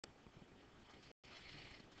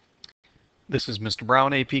This is Mr.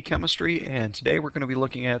 Brown, AP Chemistry, and today we're going to be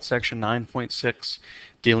looking at section 9.6,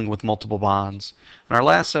 dealing with multiple bonds. In our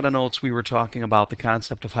last set of notes, we were talking about the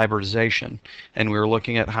concept of hybridization, and we were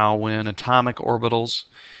looking at how when atomic orbitals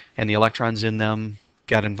and the electrons in them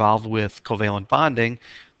got involved with covalent bonding,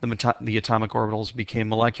 the atomic orbitals became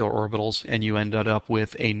molecular orbitals, and you ended up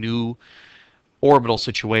with a new orbital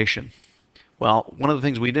situation. Well, one of the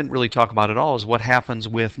things we didn't really talk about at all is what happens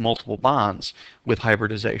with multiple bonds with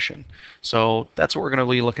hybridization. So that's what we're going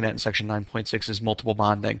to be looking at in section 9.6 is multiple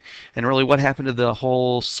bonding. And really what happened to the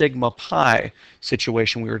whole sigma pi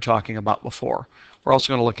situation we were talking about before. We're also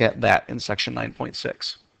going to look at that in section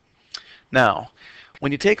 9.6. Now,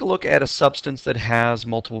 when you take a look at a substance that has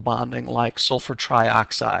multiple bonding like sulfur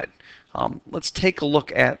trioxide, let's take a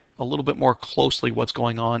look at a little bit more closely what's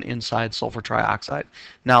going on inside sulfur trioxide.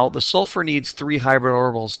 Now, the sulfur needs 3 hybrid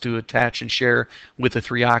orbitals to attach and share with the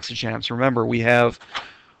 3 oxygen atoms. Remember, we have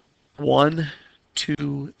 1,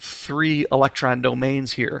 2, 3 electron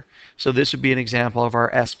domains here. So this would be an example of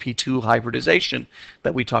our sp2 hybridization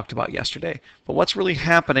that we talked about yesterday. But what's really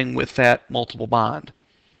happening with that multiple bond?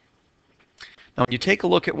 Now, when you take a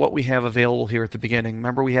look at what we have available here at the beginning,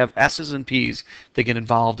 remember we have S's and P's that get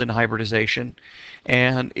involved in hybridization.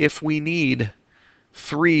 And if we need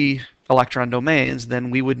 3 electron domains, then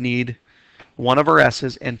we would need 1 of our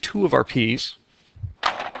S's and 2 of our P's.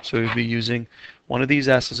 So we'd be using 1 of these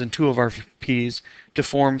S's and 2 of our P's to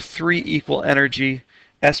form 3 equal energy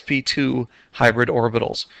sp2 hybrid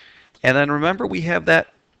orbitals. And then remember we have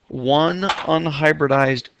that 1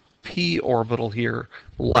 unhybridized p orbital here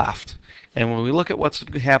left. And when we look at what's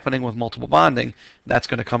happening with multiple bonding, that's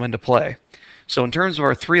going to come into play. So in terms of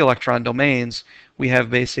our 3 electron domains, we have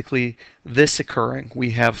basically this occurring. We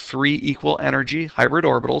have 3 equal energy hybrid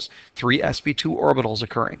orbitals, 3 sp2 orbitals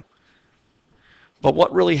occurring. But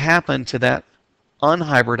what really happened to that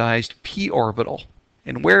unhybridized p orbital?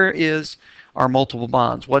 And where is our multiple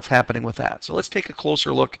bonds? What's happening with that? So let's take a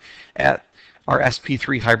closer look at our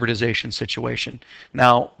sp3 hybridization situation.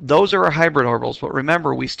 Now, those are our hybrid orbitals, but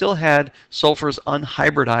remember, we still had sulfur's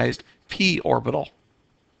unhybridized p orbital.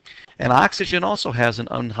 And oxygen also has an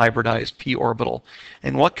unhybridized p orbital.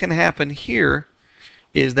 And what can happen here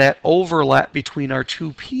is that overlap between our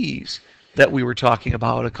 2 p's that we were talking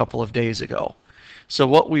about a couple of days ago. So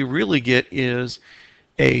what we really get is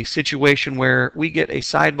a situation where we get a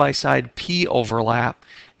side-by-side p overlap,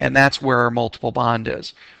 and that's where our multiple bond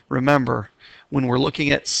is. Remember, when we're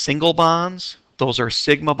looking at single bonds, those are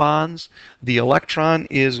sigma bonds, the electron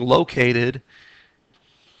is located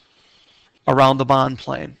around the bond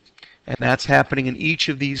plane. And that's happening in each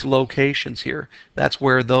of these locations here. That's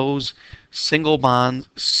where those single bond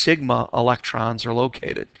sigma electrons are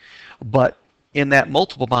located. But in that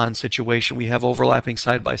multiple bond situation, we have overlapping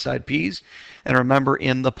side-by-side p's. And remember,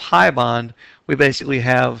 in the pi bond, we basically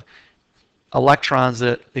have electrons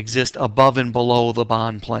that exist above and below the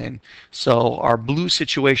bond plane. So our blue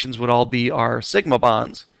situations would all be our sigma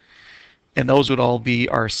bonds, and those would all be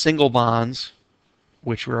our single bonds,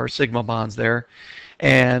 which were our sigma bonds there.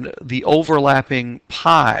 And the overlapping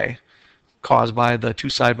pi caused by the 2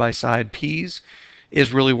 side-by-side p's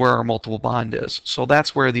is really where our multiple bond is. So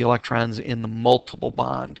that's where the electrons in the multiple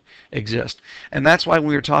bond exist. And that's why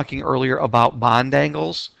we were talking earlier about bond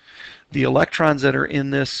angles. The electrons that are in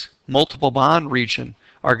this multiple bond region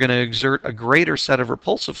are going to exert a greater set of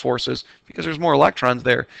repulsive forces because there's more electrons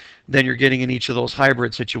there than you're getting in each of those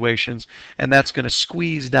hybrid situations, and that's going to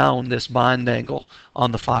squeeze down this bond angle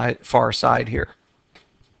on the far side here.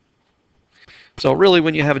 So really,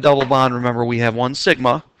 when you have a double bond, remember we have 1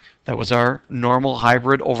 sigma, that was our normal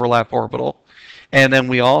hybrid overlap orbital, and then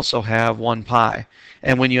we also have 1 pi.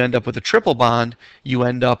 And when you end up with a triple bond, you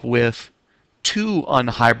end up with 2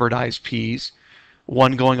 unhybridized p's,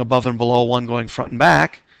 1 going above and below, 1 going front and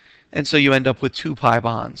back, and so you end up with 2 pi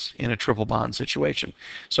bonds in a triple bond situation.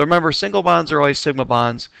 So remember, single bonds are always sigma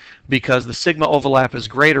bonds because the sigma overlap is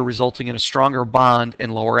greater, resulting in a stronger bond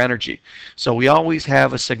and lower energy. So we always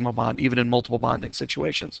have a sigma bond, even in multiple bonding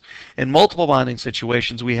situations. In multiple bonding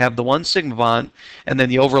situations, we have the 1 sigma bond, and then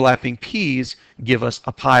the overlapping p's give us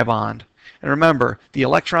a pi bond. And remember, the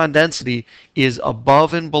electron density is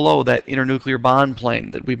above and below that internuclear bond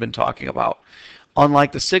plane that we've been talking about.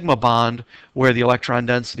 Unlike the sigma bond, where the electron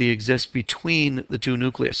density exists between the 2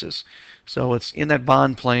 nucleuses. So it's in that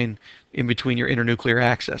bond plane in between your internuclear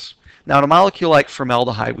axis. Now, in a molecule like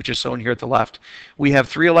formaldehyde, which is shown here at the left, we have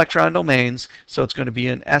 3 electron domains, so it's going to be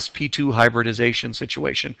an sp2 hybridization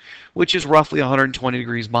situation, which is roughly 120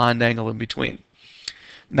 degrees bond angle in between.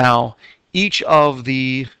 Now, each of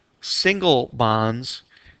the single bonds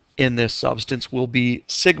in this substance will be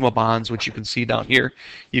sigma bonds, which you can see down here.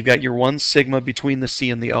 You've got your one sigma between the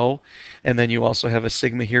C and the O, and then you also have a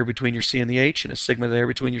sigma here between your C and the H, and a sigma there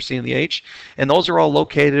between your C and the H, and those are all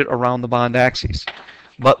located around the bond axes.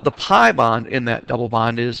 But the pi bond in that double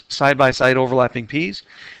bond is side-by-side overlapping p's,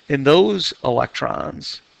 and those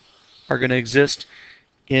electrons are going to exist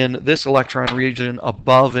in this electron region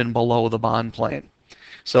above and below the bond plane.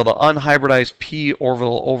 So the unhybridized p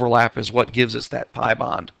orbital overlap is what gives us that pi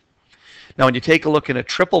bond. Now when you take a look in a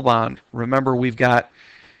triple bond, remember we've got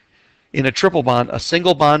in a triple bond a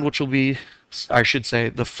single bond, which will be, I should say,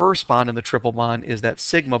 the first bond in the triple bond is that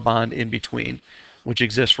sigma bond in between, which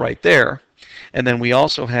exists right there. And then we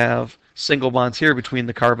also have single bonds here between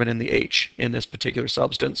the carbon and the H in this particular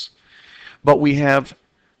substance. But we have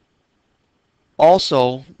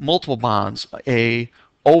also multiple bonds, a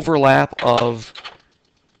overlap of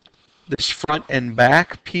this front and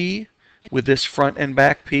back p with this front and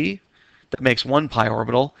back p. That makes one pi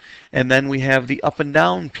orbital, and then we have the up and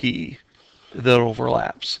down p that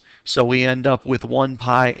overlaps. So we end up with one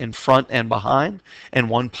pi in front and behind, and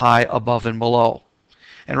one pi above and below.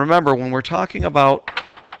 And remember, when we're talking about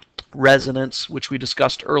resonance, which we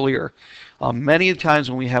discussed earlier, many times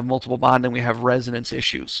when we have multiple bonding, we have resonance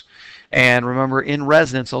issues. And remember, in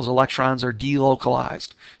resonance, those electrons are delocalized.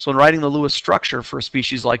 So in writing the Lewis structure for a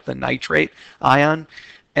species like the nitrate ion,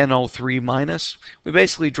 NO3-, we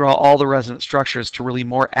basically draw all the resonance structures to really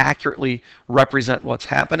more accurately represent what's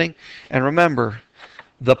happening. And remember,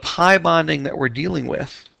 the pi bonding that we're dealing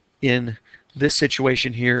with in this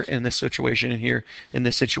situation here, in this situation in here, in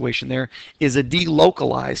this situation there, is a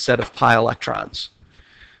delocalized set of pi electrons.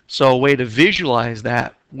 So a way to visualize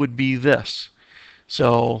that would be this.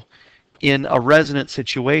 So in a resonance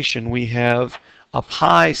situation, we have a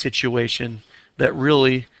pi situation that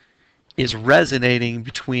really is resonating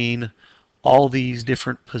between all these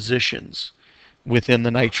different positions within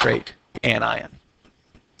the nitrate anion.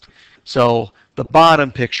 So the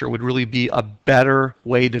bottom picture would really be a better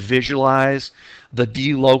way to visualize the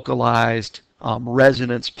delocalized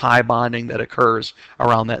resonance pi bonding that occurs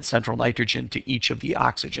around that central nitrogen to each of the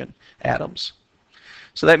oxygen atoms.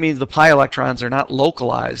 So that means the pi electrons are not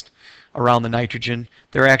localized around the nitrogen,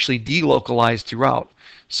 they're actually delocalized throughout.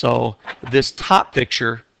 So this top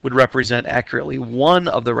picture would represent accurately one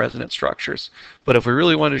of the resonance structures. But if we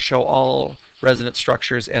really wanted to show all resonance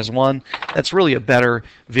structures as one, that's really a better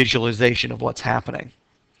visualization of what's happening.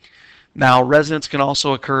 Now, resonance can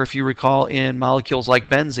also occur, if you recall, in molecules like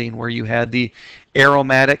benzene, where you had the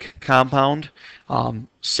aromatic compound,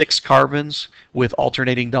 6 carbons with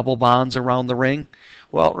alternating double bonds around the ring.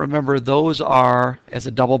 Well, remember, those are, as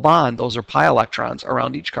a double bond, those are pi electrons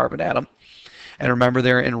around each carbon atom. And remember,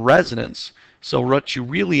 they're in resonance. So what you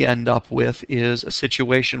really end up with is a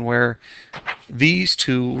situation where these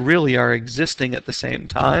two really are existing at the same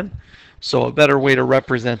time. So a better way to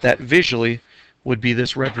represent that visually would be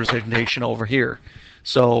this representation over here.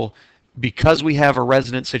 So because we have a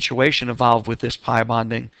resonance situation involved with this pi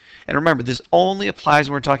bonding, and remember, this only applies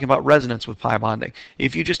when we're talking about resonance with pi bonding.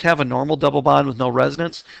 If you just have a normal double bond with no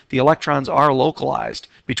resonance, the electrons are localized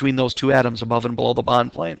between those two atoms above and below the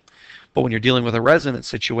bond plane. But when you're dealing with a resonance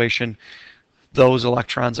situation, those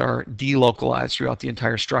electrons are delocalized throughout the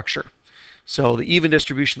entire structure. So the even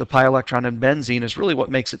distribution of the pi electron in benzene is really what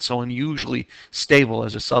makes it so unusually stable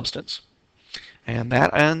as a substance. And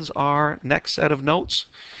that ends our next set of notes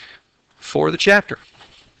for the chapter.